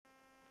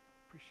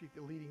Appreciate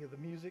the leading of the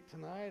music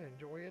tonight.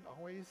 Enjoy it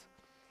always.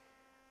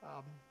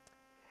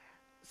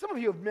 Some of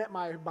you have met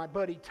my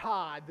buddy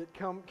Todd that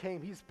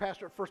came. He's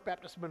pastor at First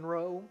Baptist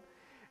Monroe,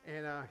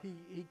 and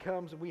he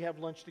comes and we have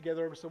lunch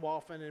together every so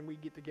often, and we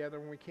get together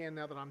when we can.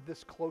 Now that I'm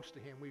this close to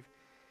him,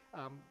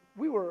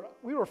 we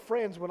were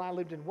friends when I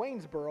lived in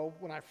Waynesboro.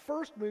 When I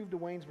first moved to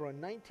Waynesboro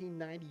in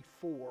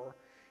 1994,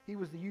 he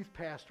was the youth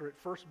pastor at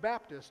First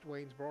Baptist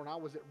Waynesboro, and I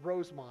was at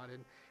Rosemont,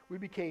 and we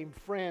became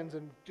friends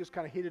and just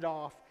kind of hit it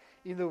off.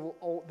 Even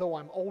though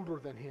I'm older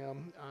than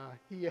him,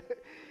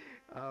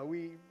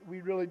 we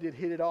really did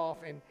hit it off,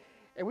 and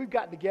we've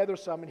gotten together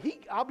some. And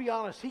I'll be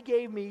honest, he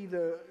gave me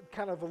the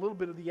kind of a little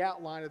bit of the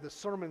outline of the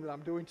sermon that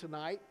I'm doing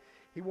tonight.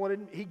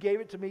 He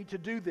gave it to me to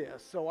do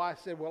this, so I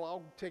said, well,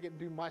 I'll take it and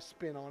do my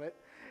spin on it.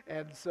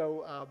 And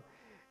so,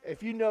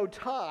 if you know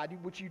Todd,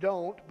 which you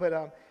don't,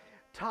 but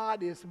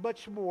Todd is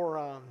much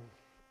more.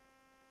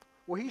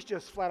 Well, he's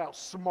just flat out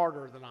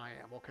smarter than I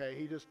am. Okay,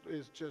 he just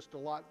is just a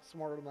lot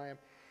smarter than I am.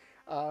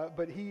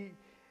 But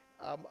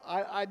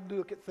I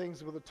look at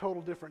things with a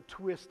total different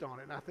twist on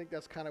it, and I think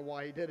that's kind of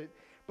why he did it.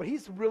 But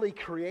he's really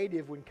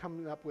creative when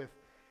coming up with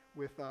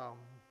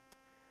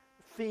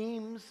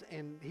themes,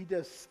 and he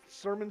does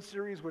sermon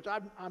series, which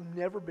I've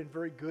never been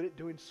very good at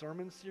doing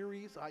sermon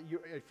series.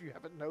 If you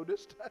haven't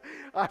noticed,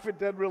 I haven't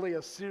done really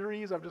a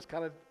series. I've just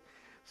kind of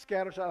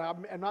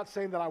scattershot. I'm not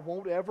saying that I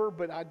won't ever,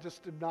 but I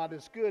just am not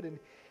as good. And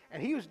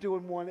he was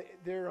doing one.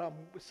 They're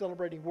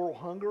celebrating World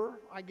Hunger,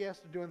 I guess.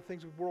 They're doing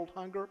things with World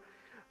Hunger.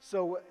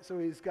 So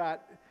he's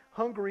got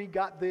Hungary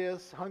got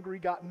this, Hungary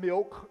got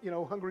milk,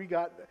 Hungary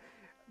got,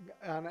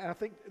 and I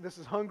think this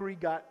is Hungary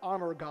got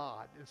honor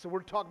God. And so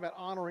we're talking about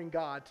honoring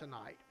God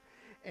tonight.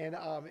 And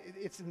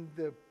it's in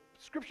the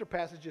scripture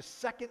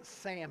passages, 2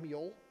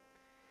 Samuel,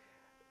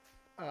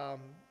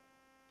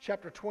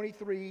 chapter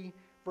 23,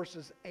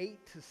 verses 8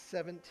 to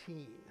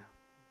 17.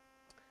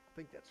 I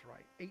think that's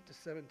right, 8 to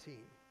 17.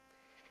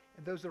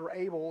 And those that are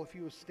able, if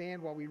you would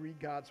stand while we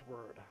read God's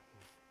word.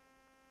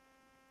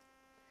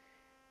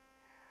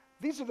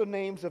 These are the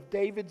names of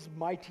David's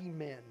mighty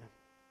men.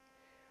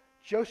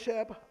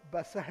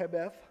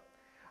 Josheb-Basshebeth,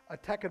 a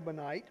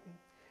Tachmonite,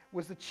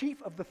 was the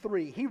chief of the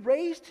three. He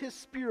raised his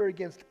spear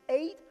against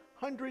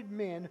 800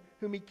 men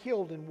whom he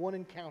killed in one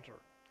encounter.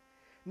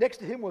 Next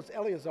to him was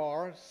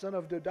Eleazar, son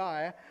of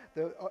Dodiah,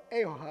 the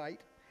Ahohite,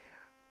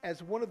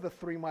 as one of the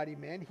three mighty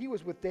men. He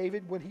was with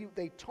David when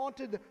they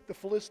taunted the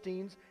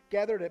Philistines,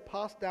 gathered at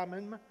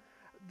Pas-dammim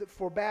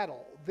for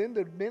battle. Then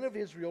the men of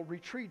Israel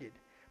retreated.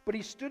 But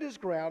he stood his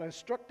ground and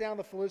struck down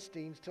the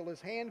Philistines till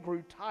his hand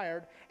grew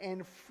tired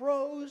and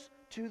froze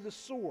to the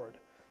sword.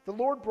 The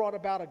Lord brought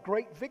about a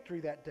great victory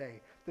that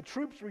day. The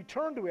troops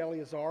returned to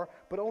Eleazar,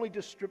 but only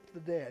to strip the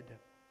dead.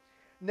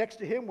 Next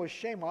to him was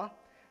Shema,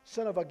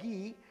 son of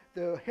Agi,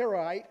 the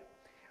Herite.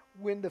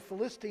 When the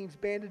Philistines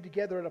banded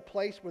together at a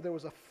place where there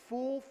was a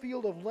full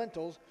field of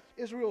lentils,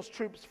 Israel's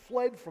troops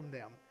fled from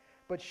them.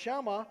 But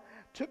Shammah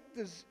took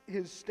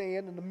his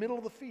stand in the middle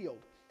of the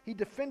field. He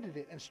defended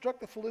it and struck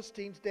the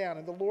Philistines down,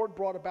 and the Lord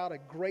brought about a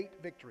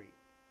great victory.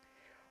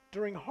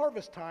 During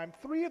harvest time,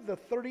 3 of the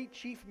 30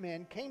 chief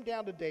men came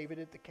down to David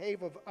at the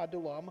cave of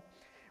Adullam,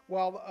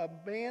 while a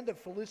band of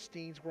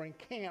Philistines were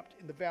encamped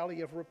in the valley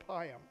of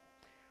Rephaim.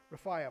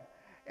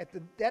 At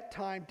that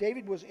time,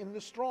 David was in the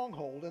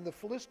stronghold, and the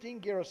Philistine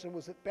garrison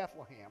was at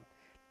Bethlehem.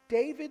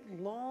 David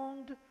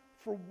longed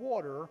for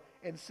water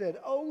and said,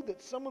 "Oh,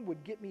 that someone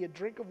would get me a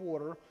drink of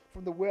water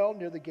from the well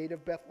near the gate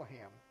of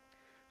Bethlehem."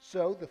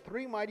 So the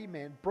 3 mighty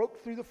men broke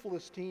through the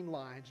Philistine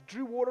lines,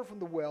 drew water from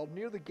the well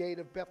near the gate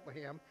of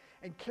Bethlehem,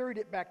 and carried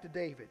it back to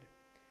David.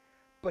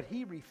 But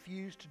he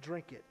refused to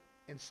drink it.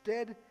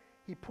 Instead,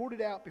 he poured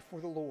it out before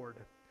the Lord.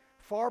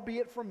 "Far be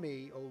it from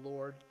me, O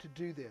Lord, to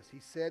do this," he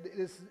said.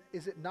 Is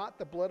it not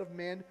the blood of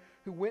men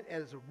who went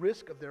at a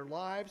risk of their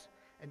lives?"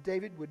 And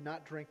David would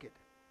not drink it.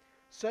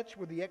 Such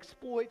were the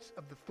exploits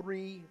of the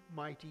 3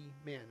 mighty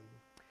men.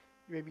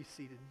 You may be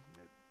seated.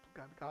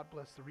 God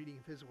bless the reading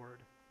of his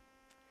word.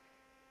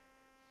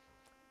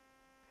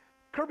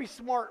 Kirby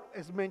Smart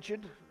is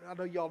mentioned. I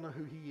know y'all know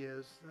who he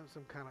is.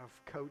 Some kind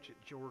of coach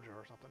at Georgia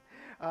or something.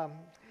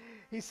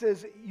 He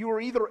says, "You are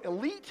either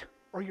elite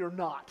or you're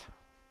not."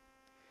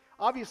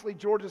 Obviously,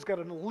 Georgia's got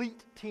an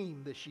elite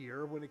team this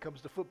year when it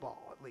comes to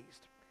football, at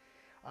least.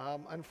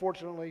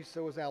 Unfortunately,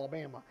 so is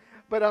Alabama.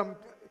 But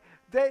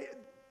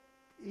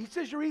he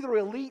says you're either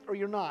elite or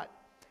you're not.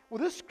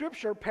 Well, this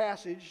scripture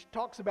passage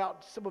talks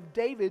about some of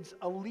David's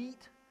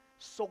elite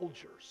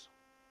soldiers.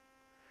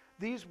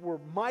 These were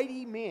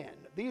mighty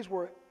men. These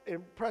were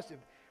impressive.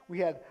 We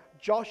had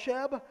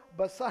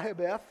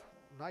Josheb-Basshebeth,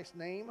 nice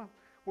name.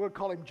 We're going to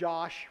call him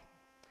Josh.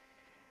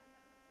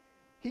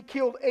 He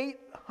killed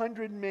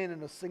 800 men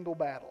in a single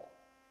battle.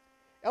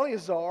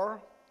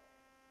 Eleazar,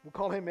 we'll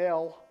call him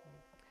El.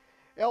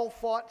 El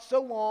fought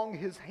so long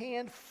his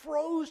hand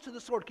froze to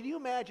the sword. Can you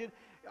imagine?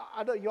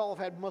 I know y'all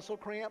have had muscle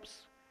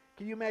cramps.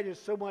 Can you imagine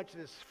so much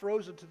that's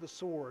frozen to the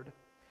sword?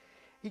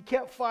 He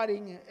kept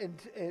fighting,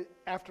 and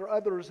after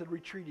others had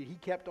retreated, he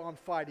kept on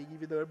fighting,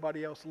 even though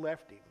everybody else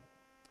left him.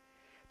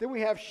 Then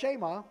we have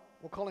Shema,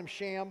 we'll call him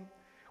Sham,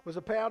 was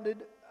abounded,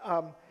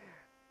 and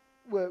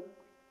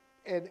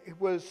it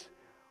was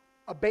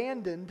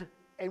abandoned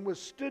and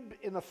was stood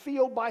in a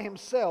field by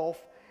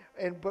himself,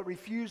 but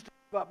refused to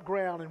give up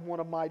ground and won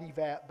a mighty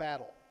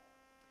battle.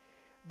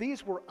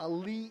 These were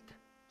elite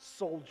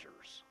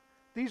soldiers.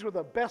 These were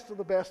the best of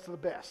the best of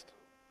the best.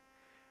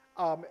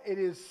 It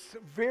is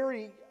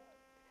very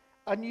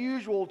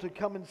unusual to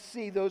come and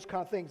see those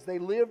kind of things. They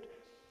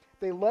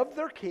loved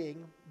their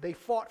king, they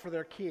fought for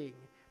their king,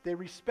 they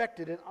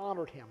respected and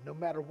honored him no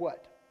matter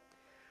what.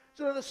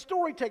 So the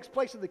story takes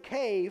place in the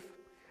cave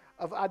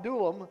of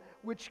Adullam,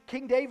 which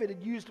King David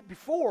had used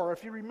before.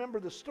 If you remember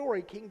the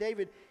story, King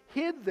David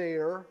hid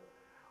there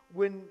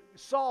when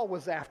Saul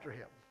was after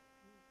him.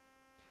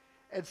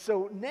 And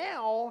so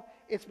now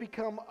it's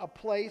become a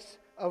place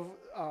of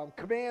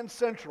command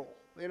central.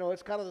 You know,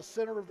 it's kind of the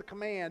center of the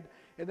command,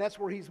 and that's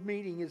where he's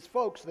meeting his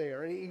folks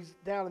there. He's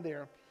down in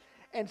there.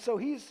 And so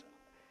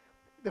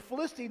the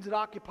Philistines had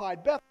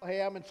occupied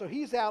Bethlehem, and so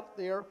he's out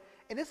there,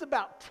 and it's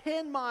about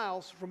 10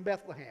 miles from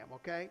Bethlehem,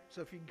 okay?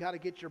 So if you got to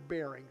get your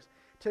bearings,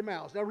 10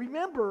 miles. Now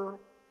remember,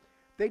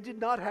 they did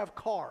not have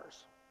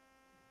cars,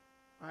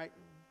 right?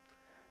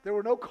 There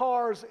were no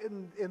cars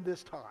in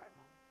this time.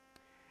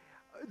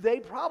 They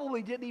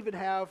probably didn't even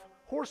have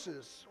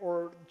horses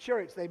or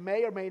chariots. They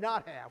may or may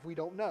not have. We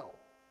don't know.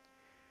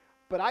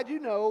 But I do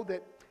know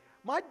that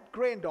my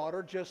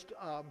granddaughter just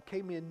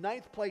came in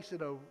 9th place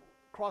in a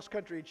cross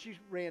country, and she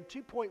ran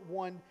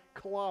 2.1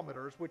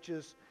 kilometers, which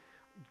is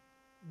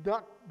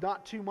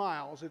not 2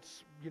 miles.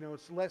 It's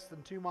less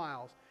than 2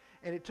 miles,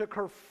 and it took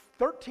her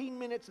 13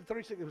 minutes and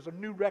 30 seconds. It was a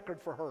new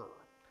record for her.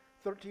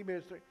 13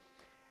 minutes.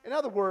 In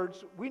other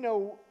words, we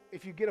know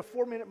if you get a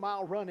 4-minute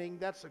mile running,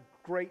 that's a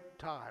great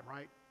time,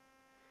 right?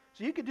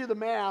 So you could do the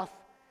math.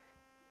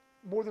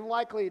 More than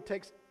likely, it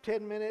takes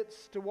 10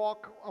 minutes to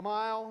walk a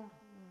mile.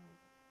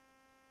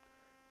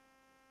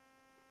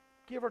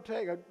 Give or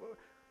take.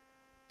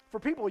 For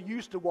people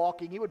used to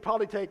walking, it would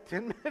probably take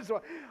 10 minutes.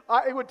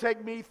 It would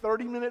take me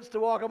 30 minutes to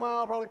walk a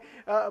mile, probably.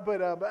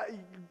 But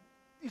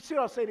you see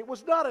what I'm saying? It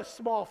was not a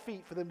small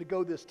feat for them to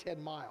go this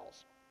 10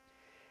 miles.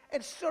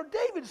 And so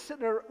David's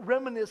sitting there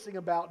reminiscing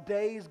about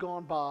days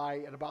gone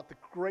by and about the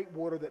great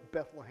water that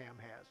Bethlehem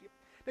has.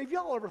 Now, have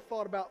y'all ever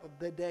thought about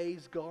the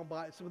days gone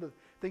by, some of the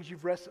things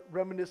you've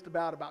reminisced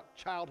about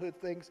childhood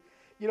things?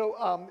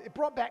 It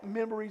brought back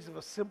memories of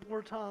a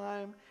simpler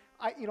time.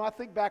 I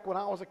think back when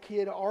I was a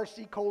kid,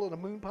 RC Cola and a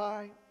moon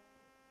pie.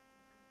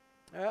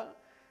 Yeah,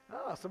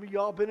 some of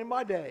y'all been in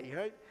my day,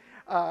 right?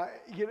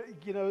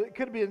 It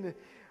could have been.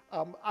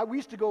 We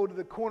used to go to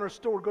the corner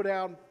store, go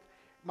down.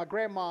 My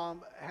grandma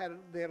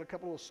they had a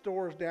couple of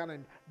stores down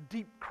in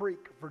Deep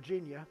Creek,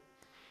 Virginia,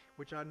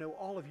 which I know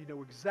all of you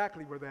know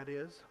exactly where that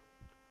is.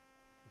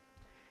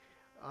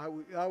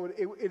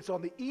 It's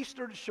on the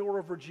eastern shore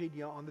of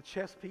Virginia on the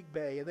Chesapeake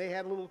Bay, and they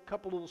had a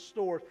couple little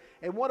stores,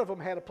 and one of them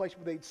had a place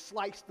where they'd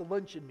slice the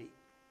luncheon meat.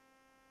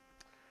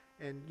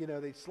 And,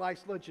 they'd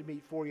slice luncheon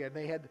meat for you, and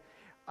they had,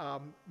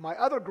 my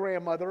other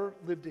grandmother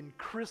lived in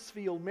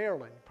Crisfield,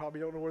 Maryland. Probably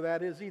don't know where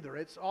that is either.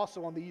 It's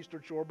also on the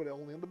eastern shore, but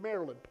only in the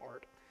Maryland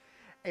part.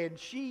 And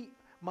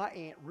my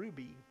Aunt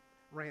Ruby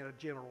ran a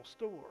general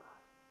store.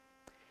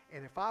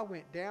 And if I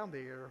went down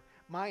there,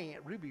 my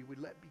Aunt Ruby would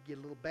let me get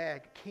a little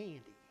bag of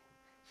candy.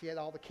 She had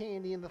all the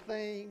candy and the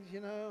things,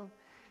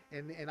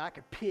 and I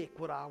could pick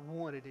what I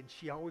wanted, and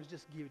she always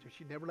just give it to me.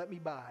 She never let me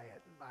buy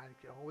it. I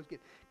could always get,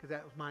 because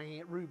that was my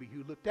Aunt Ruby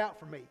who looked out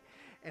for me.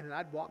 And then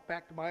I'd walk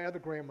back to my other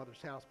grandmother's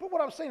house. But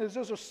what I'm saying is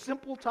those are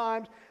simple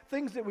times,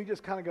 things that we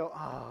just kind of go,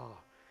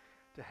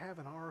 to have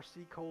an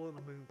RC Cola and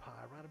a moon pie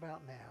right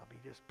about now would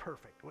be just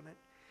perfect, wouldn't it?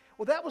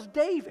 Well, that was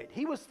David.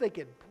 He was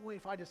thinking, boy,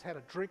 if I just had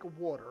a drink of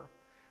water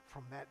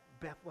from that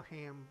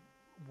Bethlehem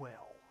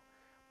well,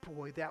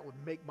 boy, that would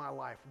make my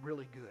life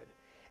really good.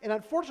 And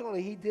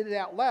unfortunately, he did it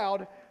out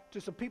loud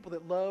to some people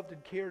that loved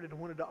and cared and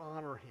wanted to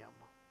honor him.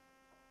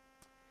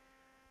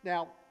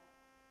 Now,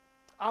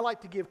 I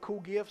like to give cool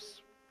gifts,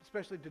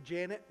 especially to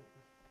Janet.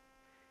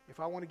 If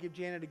I want to give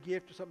Janet a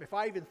gift or something, if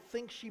I even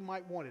think she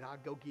might want it, I'll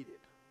go get it.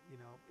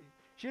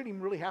 She doesn't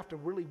even really have to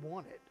really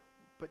want it.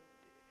 But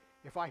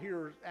if I hear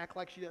her act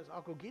like she does,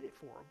 I'll go get it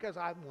for her because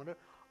I want to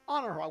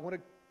honor her.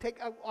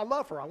 I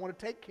love her. I want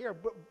to take care of,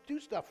 do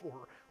stuff for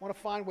her. I want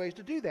to find ways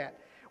to do that.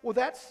 Well,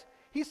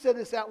 he said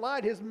this out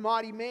loud. His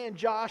mighty man,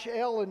 Josh,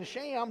 El, and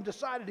Sham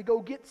decided to go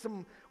get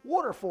some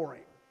water for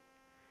him.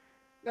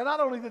 Now,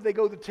 not only did they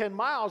go the 10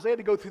 miles, they had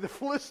to go through the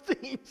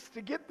Philistines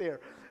to get there.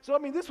 So,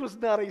 this was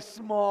not a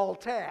small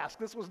task.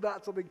 This was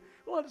not something,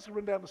 I'll just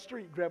run down the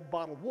street, grab a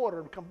bottle of water,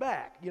 and come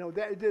back.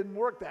 It didn't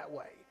work that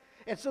way.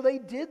 And so they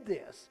did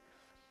this.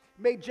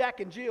 Made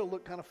Jack and Jill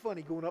look kind of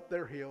funny going up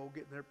their hill,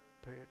 getting their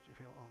patch of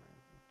hill on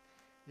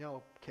there.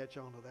 Y'all catch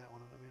on to that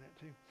one in a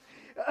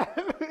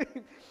minute,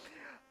 too.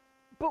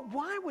 But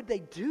why would they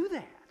do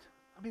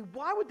that?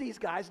 Why would these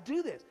guys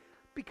do this?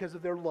 Because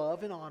of their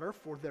love and honor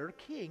for their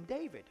king,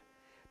 David.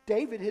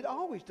 David had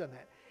always done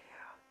that.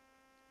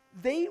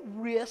 They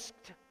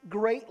risked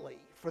greatly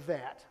for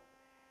that.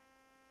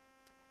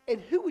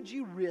 And who would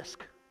you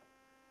risk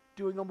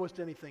doing almost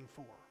anything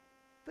for?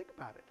 Think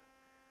about it.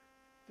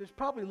 There's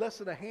probably less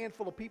than a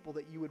handful of people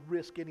that you would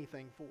risk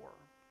anything for.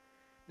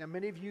 Now,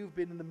 many of you have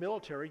been in the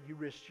military. You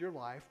risked your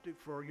life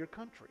for your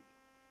country.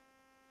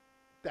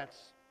 That's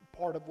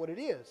part of what it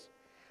is.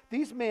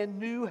 These men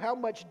knew how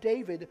much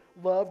David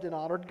loved and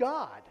honored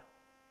God.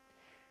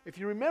 If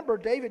you remember,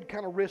 David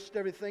kind of risked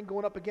everything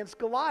going up against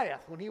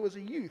Goliath when he was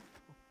a youth.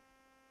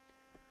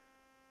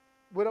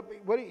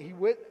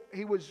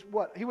 He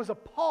was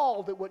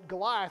appalled at what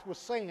Goliath was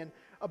saying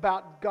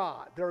about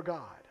God, their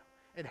God,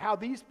 and how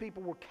these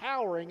people were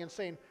cowering and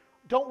saying,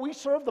 "Don't we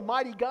serve the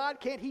mighty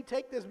God? Can't He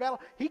take this battle?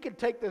 He can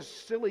take this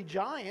silly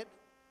giant."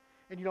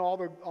 And you know,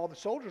 all the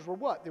soldiers were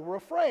what? They were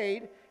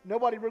afraid.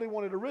 Nobody really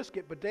wanted to risk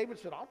it. But David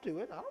said, "I'll do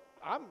it.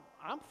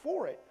 I'm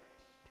for it."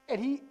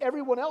 And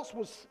everyone else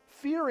was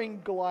fearing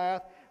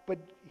Goliath, but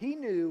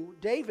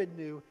David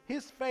knew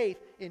his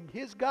faith in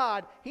his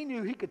God. He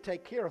knew he could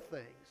take care of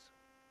things.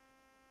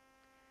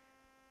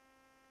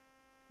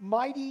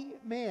 Mighty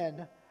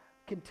men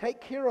can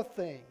take care of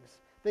things.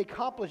 They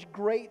accomplish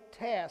great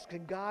tasks,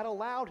 and God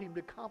allowed him to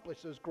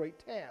accomplish those great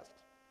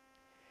tasks.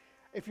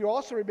 If you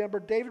also remember,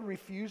 David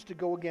refused to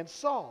go against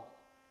Saul.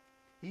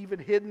 He even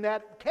hid in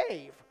that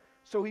cave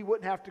so he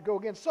wouldn't have to go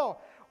against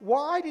Saul.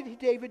 Why did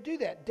David do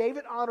that?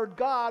 David honored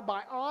God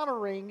by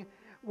honoring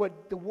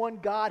the one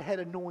God had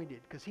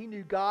anointed, because he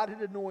knew God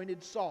had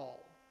anointed Saul.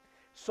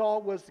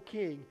 Saul was the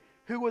king.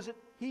 Who was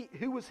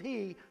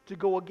he to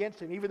go against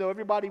him? Even though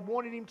everybody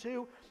wanted him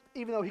to,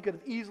 even though he could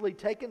have easily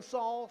taken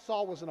Saul,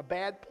 Saul was in a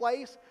bad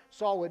place.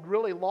 Saul had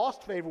really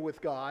lost favor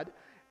with God.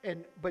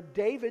 But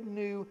David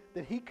knew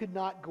that he could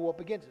not go up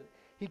against it.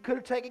 He could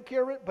have taken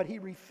care of it, but he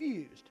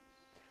refused.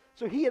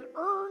 So he had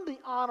earned the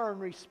honor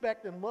and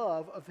respect and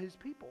love of his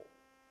people.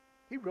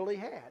 He really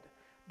had.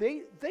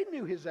 They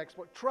knew his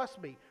exploit.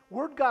 Trust me,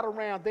 word got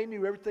around. They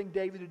knew everything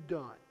David had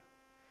done.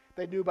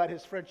 They knew about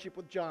his friendship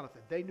with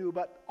Jonathan. They knew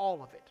about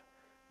all of it.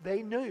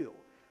 They knew.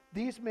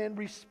 These men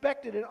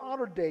respected and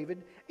honored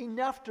David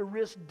enough to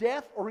risk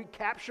death or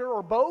recapture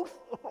or both,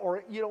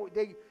 or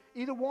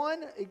either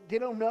one. They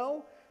don't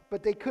know.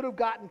 But they could have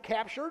gotten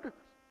captured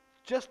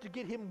just to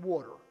get him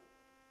water.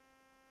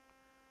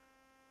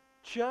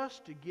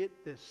 Just to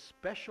get this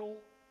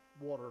special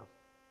water.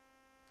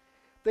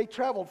 They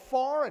traveled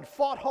far and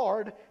fought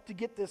hard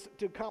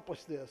to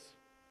accomplish this.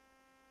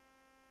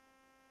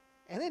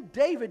 And then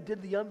David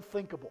did the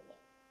unthinkable.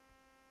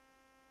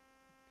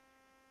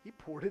 He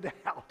poured it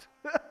out.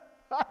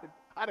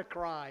 I'd have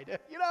cried.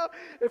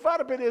 If I'd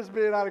have been his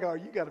man, I'd have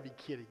gone, "You got to be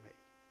kidding me.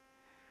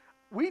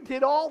 We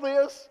did all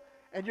this,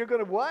 and you're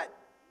going to what?"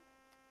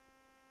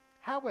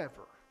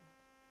 However,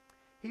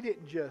 he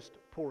didn't just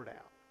pour it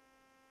out.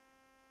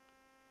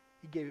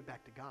 He gave it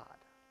back to God.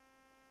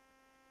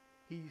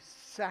 He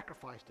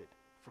sacrificed it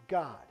for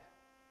God.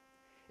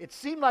 It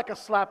seemed like a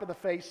slap in the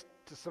face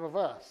to some of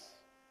us.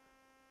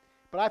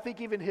 But I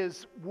think even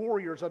his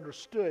warriors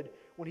understood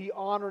when he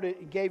honored it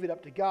and gave it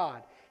up to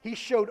God. He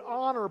showed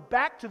honor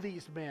back to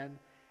these men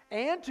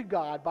and to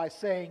God by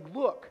saying,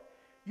 "Look,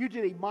 you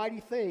did a mighty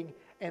thing,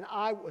 and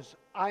I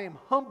am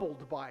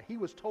humbled by it." He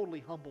was totally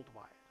humbled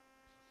by it.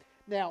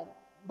 Now,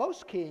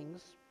 most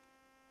kings,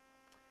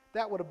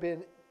 that would have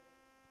been,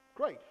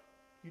 "Great,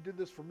 you did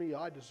this for me,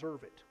 I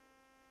deserve it."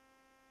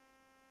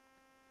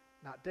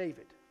 Not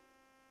David.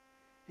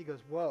 He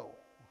goes, "Whoa,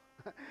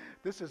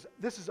 this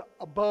is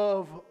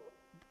above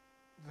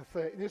the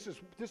thing. This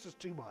is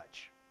too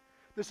much.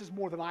 This is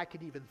more than I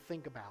could even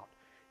think about.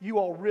 You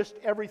all risked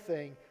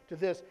everything to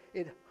this."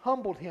 It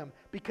humbled him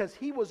because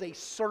he was a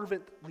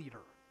servant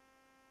leader.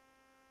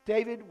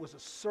 David was a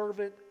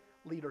servant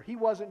leader. He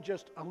wasn't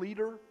just a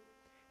leader.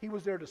 He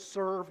was there to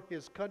serve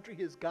his country,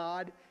 his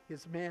God,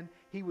 his men.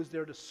 He was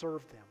there to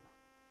serve them.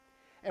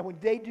 And when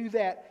they do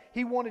that,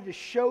 he wanted to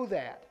show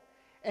that.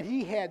 And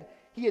he had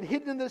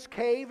hidden in this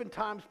cave in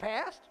times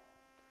past.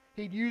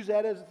 He'd used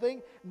that as a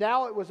thing.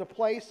 Now it was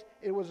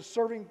a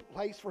serving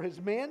place for his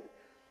men.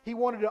 He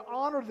wanted to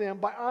honor them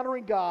by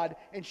honoring God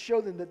and show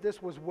them that this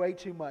was way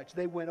too much.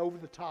 They went over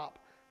the top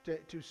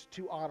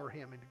to honor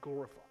him and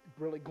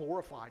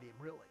glorified him,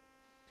 really.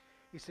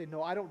 He said,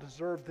 "No, I don't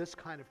deserve this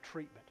kind of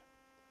treatment."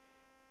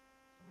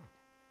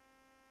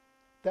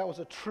 That was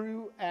a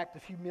true act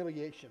of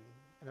humiliation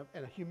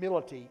and a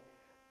humility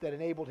that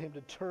enabled him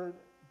to turn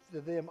to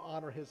them,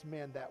 honor his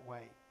men that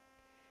way.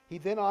 He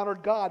then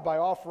honored God by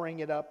offering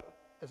it up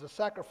as a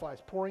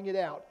sacrifice, pouring it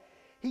out.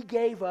 He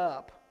gave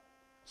up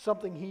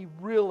something he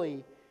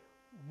really,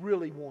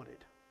 really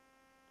wanted.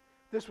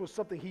 This was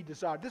something he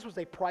desired. This was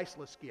a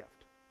priceless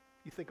gift.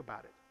 You think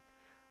about it.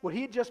 What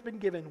he had just been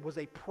given was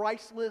a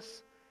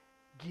priceless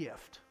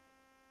gift.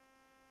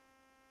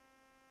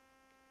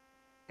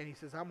 And he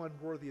says, "I'm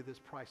unworthy of this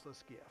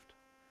priceless gift.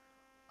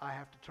 I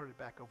have to turn it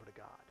back over to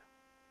God."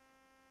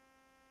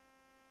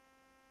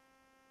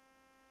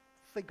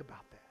 Think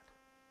about that.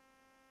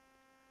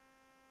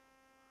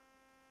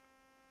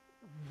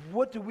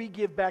 What do we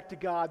give back to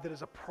God that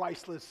is a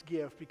priceless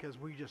gift because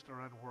we just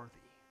are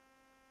unworthy?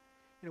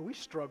 We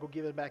struggle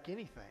giving back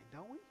anything,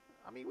 don't we?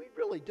 I mean, we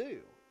really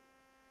do.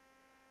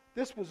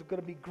 This was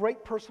going to be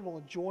great personal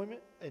enjoyment.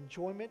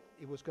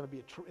 It was going to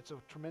be it's a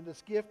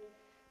tremendous gift,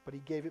 but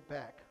he gave it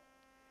back.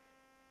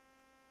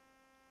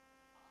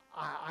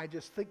 I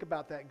just think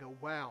about that and go,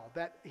 wow,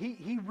 that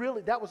he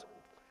really, that was,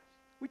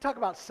 we talk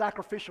about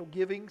sacrificial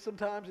giving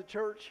sometimes at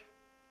church.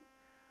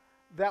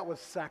 That was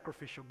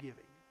sacrificial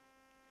giving.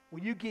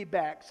 When you give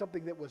back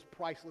something that was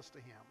priceless to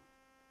him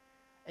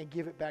and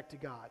give it back to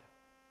God.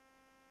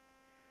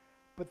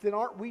 But then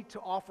aren't we to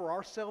offer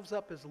ourselves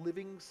up as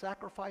living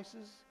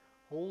sacrifices,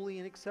 holy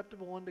and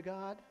acceptable unto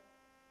God?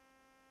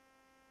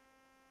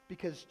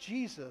 Because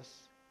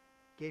Jesus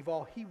gave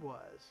all he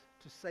was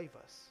to save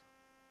us.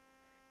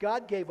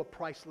 God gave a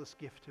priceless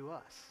gift to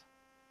us.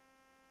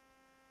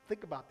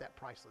 Think about that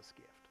priceless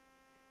gift.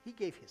 He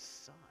gave his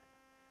son.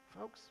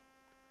 Folks,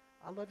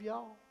 I love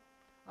y'all.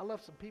 I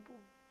love some people.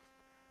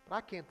 But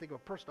I can't think of a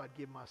person I'd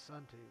give my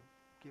son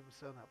to, give his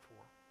son up for.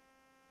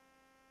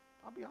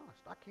 I'll be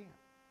honest, I can't.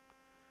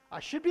 I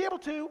should be able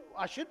to.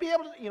 I should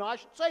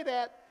say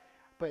that.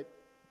 But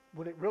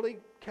when it really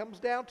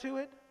comes down to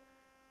it,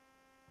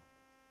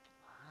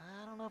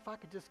 I don't know if I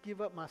could just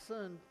give up my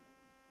son.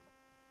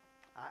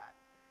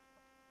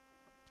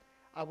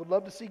 I would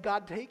love to see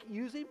God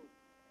use him,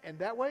 and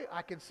that way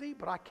I can see,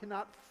 but I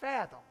cannot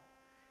fathom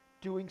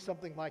doing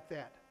something like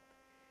that.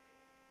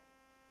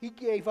 He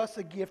gave us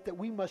a gift that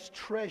we must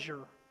treasure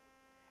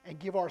and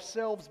give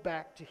ourselves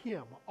back to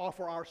him,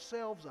 offer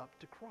ourselves up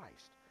to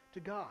Christ, to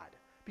God,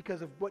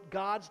 because of what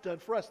God's done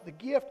for us, the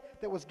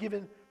gift that was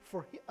given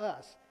for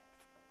us,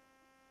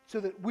 so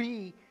that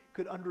we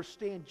could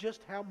understand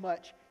just how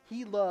much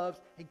he loves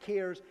and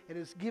cares and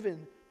has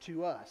given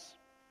to us.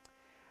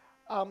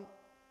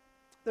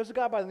 There's a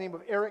guy by the name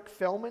of Eric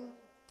Feldman.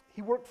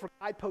 He worked for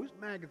Guidepost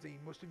Magazine.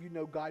 Most of you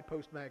know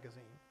Guidepost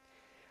Magazine.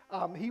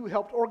 He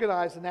helped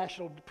organize the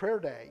National Prayer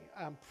Day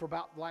for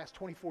about the last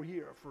 24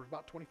 years. For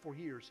about 24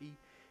 years,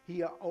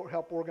 he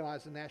helped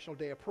organize the National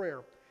Day of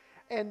Prayer.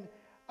 And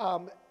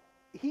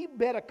he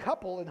met a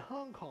couple in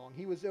Hong Kong.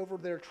 He was over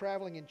there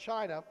traveling in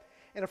China,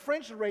 and a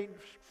friend arranged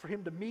for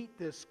him to meet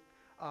this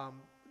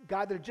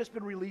guy that had just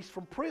been released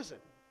from prison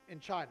in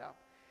China.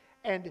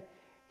 And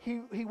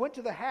he went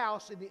to the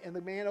house, and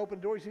the man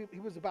opened the doors. He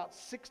was about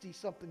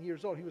 60-something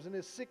years old. He was in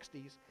his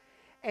 60s.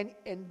 And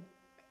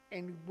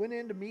went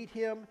in to meet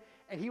him,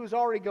 and he was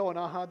already going,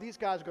 these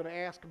guys are going to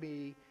ask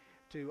me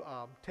to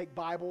take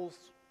Bibles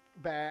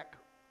back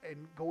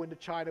and go into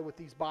China with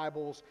these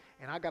Bibles,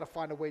 and I got to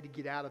find a way to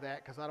get out of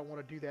that because I don't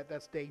want to do that.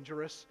 That's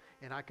dangerous,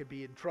 and I could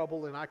be in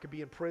trouble, and I could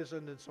be in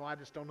prison, and so I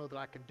just don't know that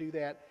I can do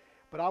that.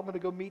 But I'm going to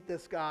go meet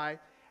this guy.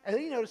 And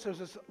then he noticed there was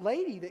this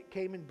lady that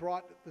came and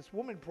this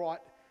woman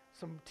brought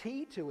some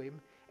tea to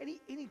him, and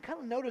he kind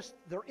of noticed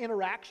their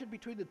interaction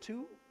between the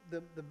two,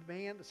 the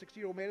man, the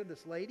 60-year-old man, and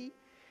this lady.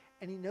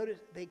 And he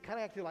noticed they kind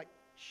of acted like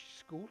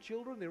school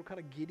children. They were kind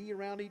of giddy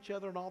around each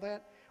other and all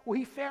that. Well,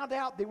 he found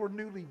out they were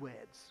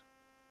newlyweds.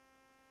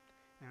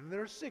 And in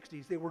their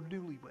 60s, they were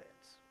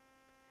newlyweds.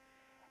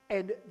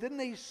 And then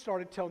they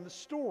started telling the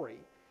story.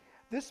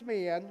 This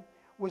man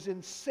was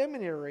in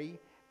seminary.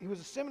 He was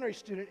a seminary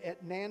student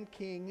at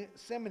Nanking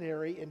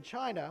Seminary in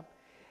China.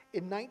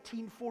 In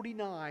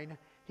 1949,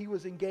 he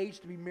was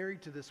engaged to be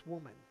married to this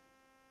woman.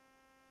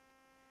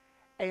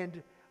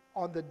 And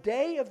on the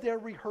day of their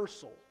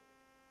rehearsal,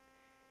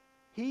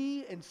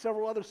 he and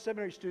several other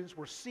seminary students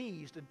were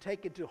seized and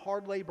taken to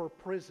hard labor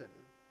prison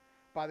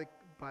by the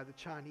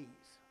Chinese.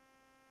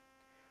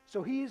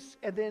 So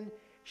and then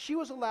she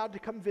was allowed to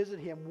come visit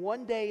him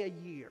one day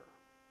a year.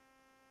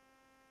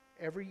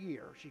 Every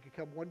year she could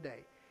come one day.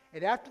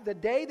 And after the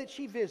day that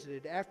she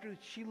visited, after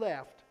she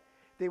left,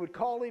 they would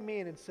call him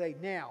in and say,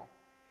 now,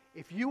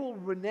 if you will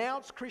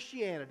renounce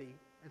Christianity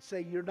and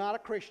say you're not a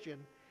Christian,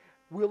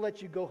 we'll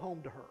let you go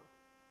home to her.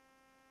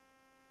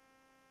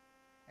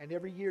 And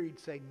every year he'd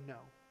say, no,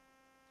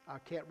 I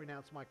can't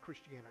renounce my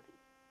Christianity.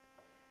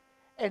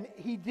 And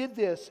he did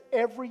this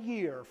every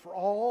year for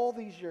all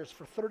these years,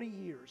 for 30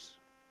 years,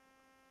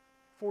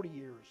 40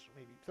 years,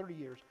 maybe 30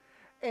 years.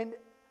 And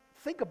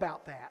think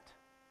about that,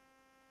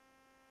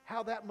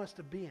 how that must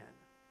have been.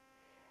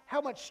 How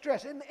much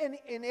stress. And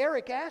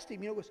Eric asked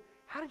him,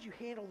 how did you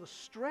handle the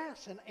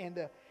stress and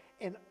that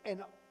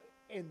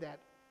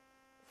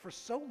for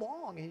so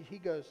long? And he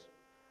goes,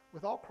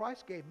 with all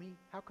Christ gave me,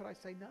 how could I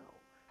say no?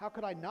 How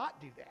could I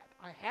not do that?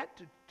 I had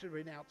to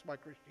renounce my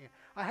Christianity.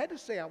 I had to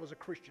say I was a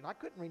Christian. I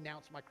couldn't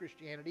renounce my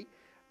Christianity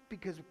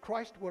because of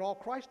Christ, what all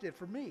Christ did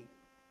for me.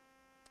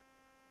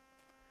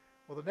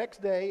 Well, the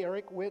next day,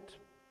 Eric went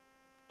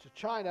to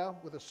China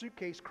with a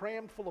suitcase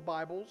crammed full of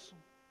Bibles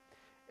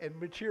and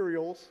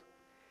materials,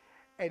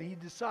 and he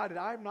decided,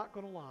 I'm not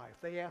going to lie. If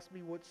they ask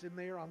me what's in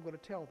there, I'm going to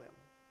tell them.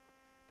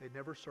 They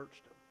never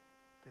searched them.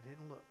 They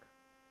didn't look.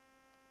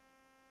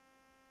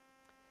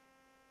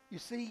 You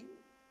see,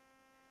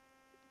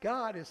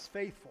 God is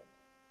faithful.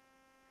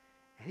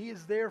 He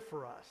is there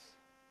for us.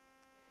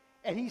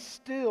 And he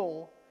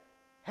still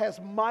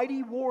has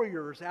mighty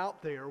warriors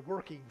out there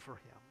working for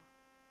him.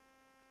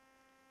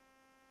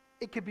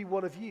 It could be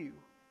one of you.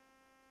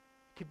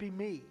 It could be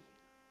me.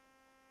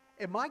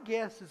 And my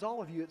guess is all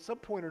of you at some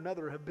point or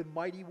another have been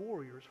mighty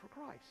warriors for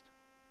Christ.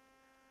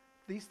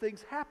 These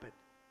things happen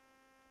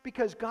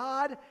because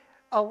God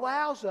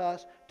allows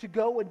us to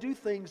go and do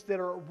things that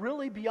are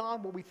really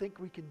beyond what we think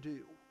we can do.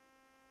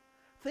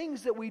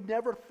 Things that we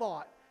never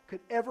thought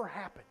could ever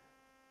happen.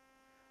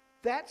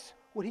 That's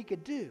what he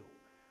could do.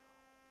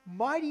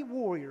 Mighty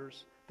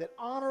warriors that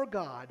honor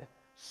God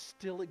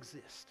still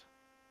exist.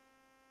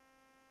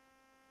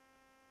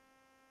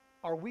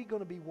 Are we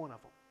going to be one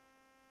of them?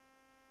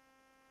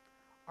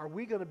 Are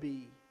we going to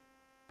be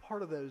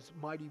part of those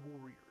mighty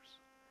warriors?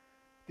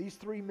 These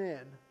three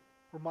men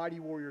were mighty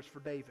warriors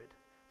for David.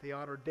 They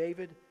honored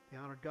David, they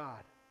honored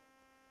God.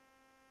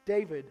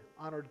 David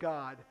honored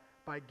God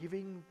by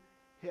giving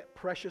his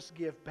precious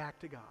gift back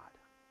to God.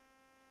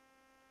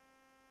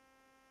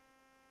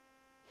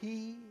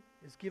 He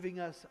is giving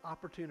us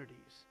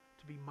opportunities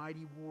to be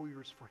mighty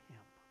warriors for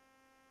him.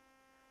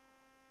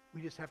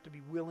 We just have to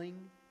be willing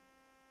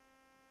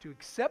to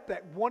accept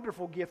that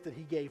wonderful gift that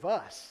he gave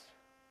us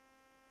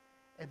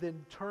and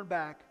then turn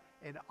back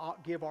and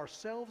give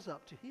ourselves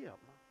up to him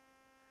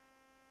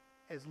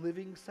as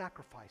living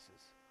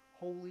sacrifices,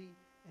 holy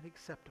and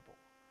acceptable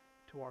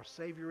to our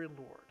Savior and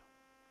Lord,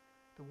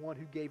 the one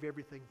who gave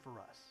everything for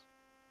us.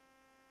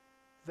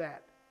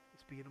 That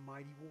is being a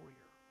mighty warrior,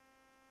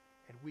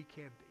 and we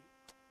can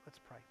be. Let's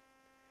pray.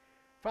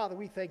 Father,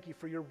 we thank you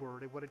for your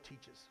word and what it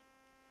teaches.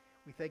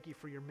 We thank you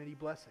for your many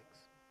blessings.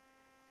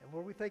 And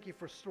Lord, we thank you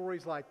for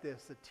stories like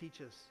this that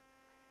teach us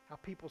how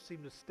people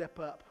seem to step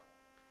up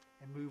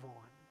and move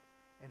on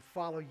and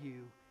follow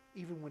you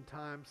even when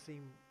times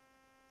seem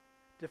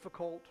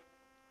difficult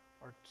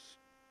or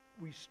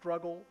we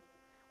struggle.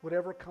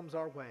 Whatever comes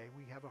our way,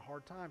 we have a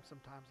hard time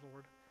sometimes,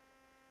 Lord.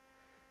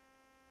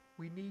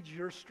 We need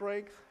your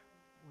strength.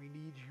 We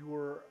need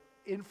your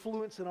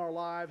influence in our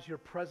lives, your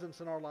presence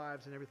in our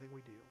lives, and everything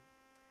we do.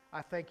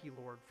 I thank you,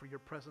 Lord, for your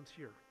presence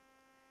here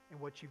and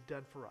what you've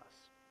done for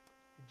us.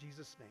 In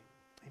Jesus'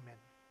 name, amen.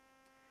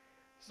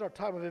 This is our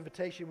time of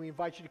invitation. We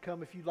invite you to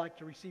come if you'd like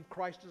to receive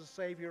Christ as a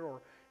Savior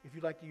or if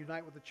you'd like to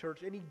unite with the church.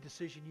 Any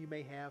decision you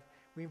may have,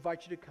 we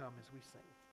invite you to come as we sing.